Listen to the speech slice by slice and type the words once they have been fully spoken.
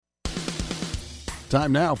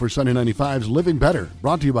Time now for Sunny 95's Living Better,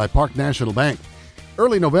 brought to you by Park National Bank.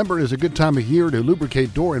 Early November is a good time of year to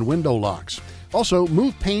lubricate door and window locks. Also,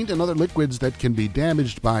 move paint and other liquids that can be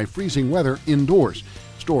damaged by freezing weather indoors.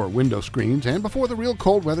 Store window screens, and before the real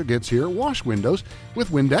cold weather gets here, wash windows with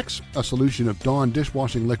Windex, a solution of Dawn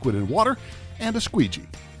dishwashing liquid and water, and a squeegee.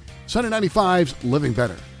 Sunny 95's Living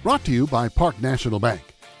Better, brought to you by Park National Bank,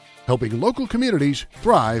 helping local communities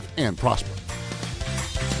thrive and prosper.